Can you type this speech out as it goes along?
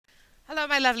Hello,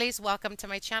 my lovelies. Welcome to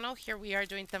my channel. Here we are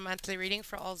doing the monthly reading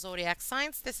for all zodiac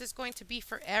signs. This is going to be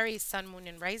for Aries, Sun, Moon,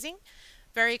 and Rising.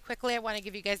 Very quickly, I want to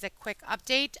give you guys a quick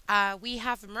update. We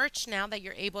have merch now that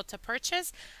you're able to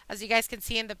purchase. As you guys can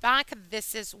see in the back,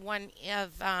 this is one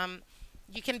of,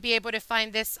 you can be able to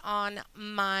find this on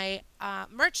my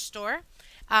merch store,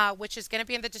 which is going to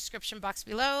be in the description box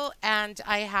below. And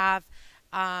I have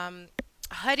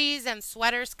hoodies and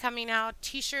sweaters coming out,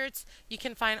 t-shirts. You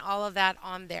can find all of that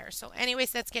on there. So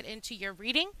anyways, let's get into your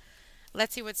reading.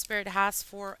 Let's see what Spirit has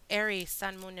for Aries,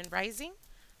 Sun, Moon, and Rising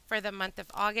for the month of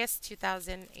August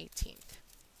 2018.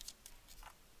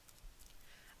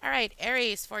 All right,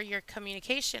 Aries, for your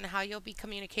communication, how you'll be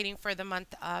communicating for the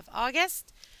month of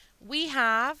August. We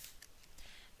have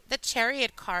the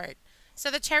Chariot card. So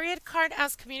the Chariot card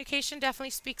as communication definitely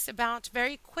speaks about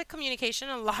very quick communication,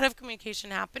 a lot of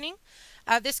communication happening.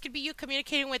 This could be you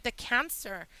communicating with the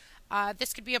Cancer.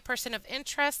 This could be a person of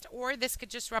interest, or this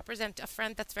could just represent a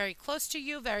friend that's very close to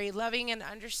you, very loving and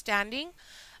understanding.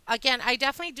 Again, I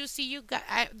definitely do see you.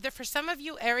 For some of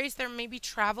you, Aries, there may be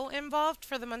travel involved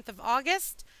for the month of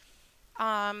August.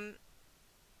 Give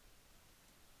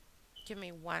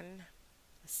me one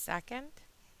second.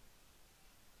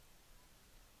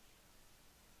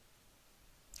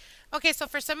 Okay, so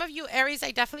for some of you, Aries,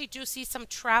 I definitely do see some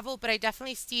travel, but I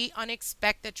definitely see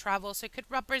unexpected travel. So it could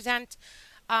represent,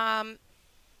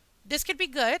 this could be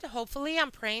good. Hopefully,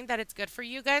 I'm praying that it's good for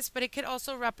you guys, but it could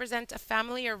also represent a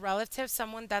family or relative,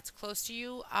 someone that's close to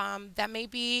you, that may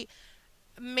be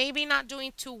maybe not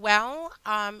doing too well,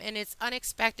 and it's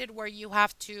unexpected where you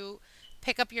have to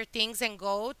pick up your things and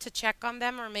go to check on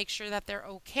them or make sure that they're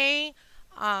okay.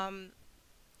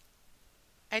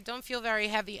 I don't feel very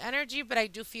heavy energy, but I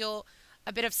do feel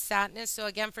a bit of sadness. So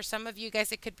again, for some of you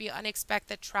guys, it could be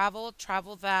unexpected travel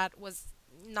that was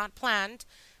not planned,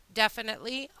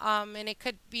 definitely. And it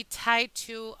could be tied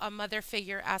to a mother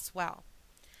figure as well.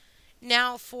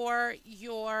 Now for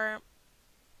your,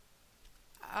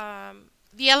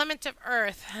 the element of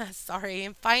earth, sorry,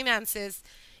 in finances,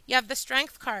 you have the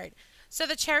Strength card. So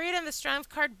the Chariot and the Strength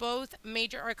card, both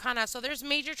major arcana. So there's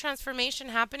major transformation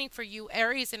happening for you,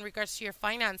 Aries, in regards to your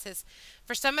finances.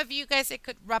 For some of you guys, it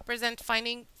could represent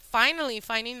finally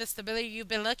finding the stability you've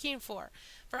been looking for.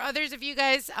 For others of you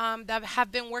guys that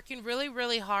have been working really,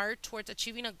 really hard towards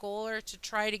achieving a goal or to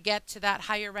try to get to that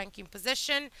higher ranking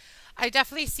position, I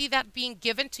definitely see that being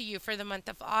given to you for the month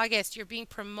of August. You're being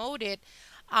promoted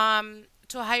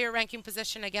to a higher ranking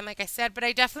position again, like I said, but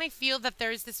I definitely feel that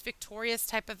there is this victorious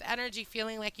type of energy,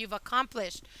 feeling like you've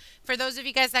accomplished. For those of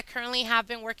you guys that currently have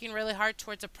been working really hard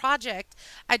towards a project,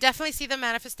 I definitely see the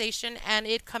manifestation and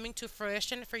it coming to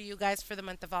fruition for you guys for the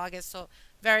month of August. So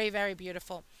very, very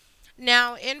beautiful.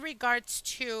 Now, in regards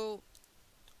to,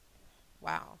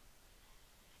 wow.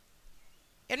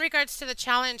 In regards to the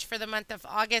challenge for the month of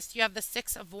August, you have the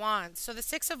Six of Wands. So the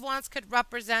Six of Wands could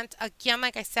represent, again,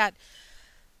 like I said,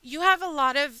 you have a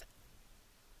lot of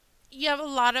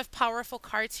powerful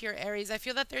cards here, Aries. I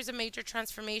feel that there's a major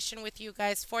transformation with you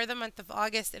guys for the month of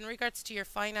August in regards to your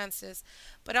finances.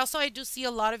 But also I do see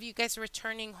a lot of you guys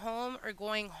returning home or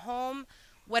going home,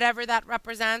 whatever that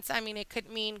represents. I mean, it could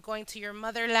mean going to your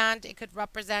motherland. It could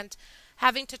represent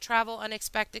having to travel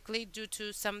unexpectedly due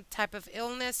to some type of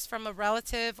illness from a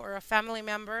relative or a family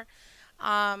member.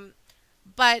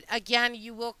 But again,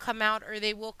 you will come out, or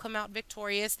they will come out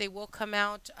victorious. They will come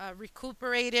out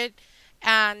recuperated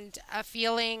and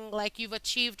feeling like you've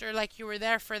achieved or like you were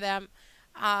there for them.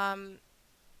 For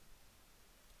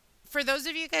those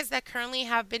of you guys that currently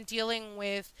have been dealing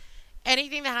with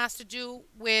anything that has to do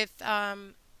with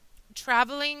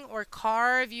traveling or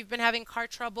car, if you've been having car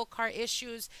trouble, car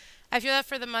issues, I feel that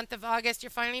for the month of August, you're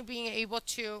finally being able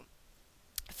to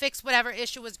fix whatever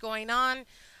issue was going on.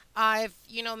 If,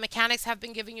 you know, mechanics have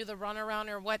been giving you the runaround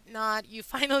or whatnot, you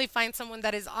finally find someone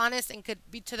that is honest and could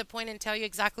be to the point and tell you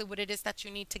exactly what it is that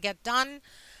you need to get done.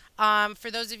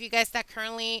 For those of you guys that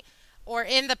currently or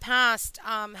in the past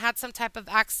had some type of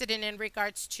accident in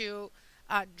regards to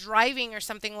driving or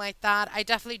something like that, I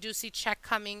definitely do see check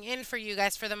coming in for you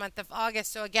guys for the month of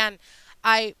August. So again,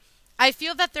 I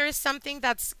feel that there is something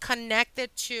that's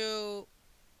connected to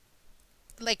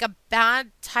like a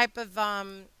bad type of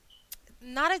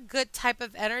not a good type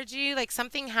of energy, like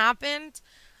something happened.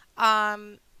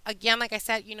 Again, like I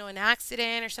said, you know, an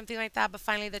accident or something like that, but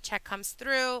finally the check comes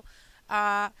through.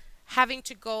 Having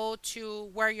to go to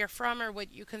where you're from or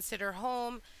what you consider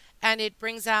home, and it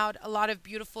brings out a lot of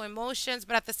beautiful emotions,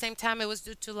 but at the same time, it was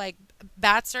due to like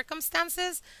bad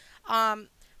circumstances.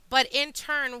 But in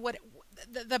turn, what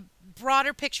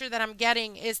broader picture that I'm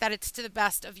getting is that it's to the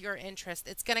best of your interest.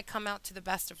 It's going to come out to the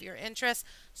best of your interest.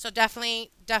 So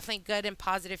definitely good and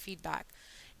positive feedback.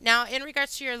 Now, in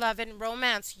regards to your love and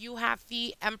romance, you have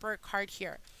the Emperor card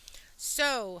here.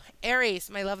 So, Aries,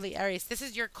 my lovely Aries, this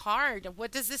is your card.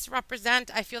 What does this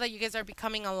represent? I feel that you guys are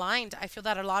becoming aligned. I feel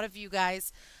that a lot of you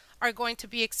guys are going to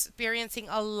be experiencing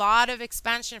a lot of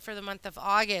expansion for the month of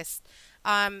August.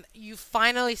 You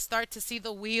finally start to see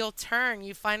the wheel turn.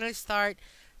 You finally start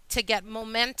to get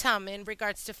momentum in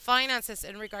regards to finances,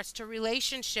 in regards to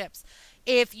relationships.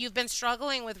 If you've been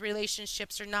struggling with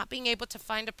relationships or not being able to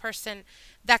find a person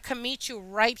that can meet you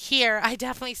right here, I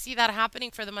definitely see that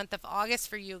happening for the month of August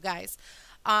for you guys.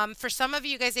 For some of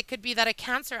you guys, it could be that a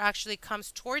Cancer actually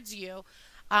comes towards you.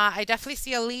 I definitely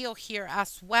see a Leo here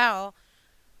as well.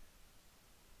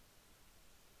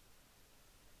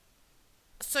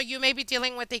 So you may be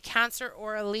dealing with a Cancer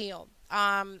or a Leo.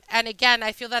 And again,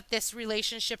 I feel that this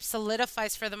relationship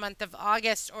solidifies for the month of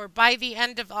August, or by the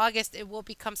end of August, it will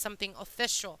become something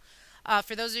official.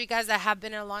 For those of you guys that have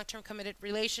been in a long-term committed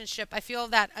relationship, I feel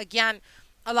that, again,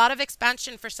 a lot of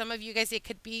expansion for some of you guys. It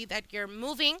could be that you're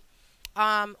moving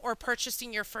or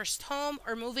purchasing your first home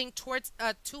or moving towards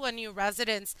to a new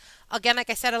residence. Again, like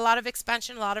I said, a lot of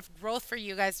expansion, a lot of growth for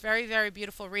you guys. Very, very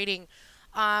beautiful reading.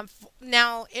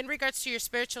 Now, in regards to your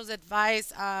spiritual's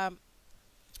advice,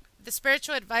 the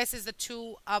spiritual advice is the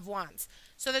Two of Wands.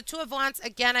 So the Two of Wands,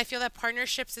 again, I feel that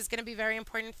partnerships is going to be very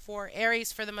important for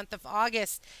Aries for the month of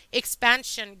August.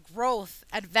 Expansion, growth,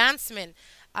 advancement.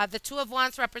 The Two of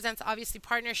Wands represents obviously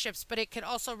partnerships, but it could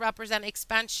also represent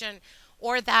expansion,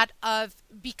 or that of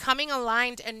becoming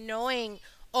aligned and knowing,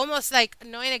 almost like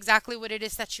knowing exactly what it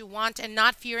is that you want and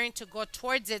not fearing to go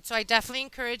towards it. So I definitely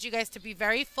encourage you guys to be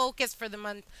very focused for the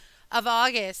month of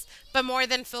August, but more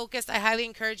than focused, I highly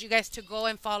encourage you guys to go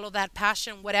and follow that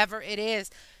passion, whatever it is.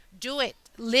 Do it.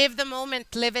 Live the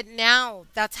moment. Live it now.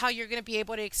 That's how you're going to be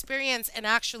able to experience and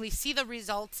actually see the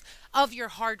results of your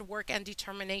hard work and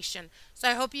determination. So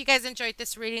I hope you guys enjoyed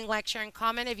this reading. Like, share, and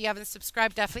comment. If you haven't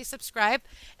subscribed, definitely subscribe,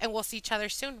 and we'll see each other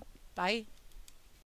soon. Bye.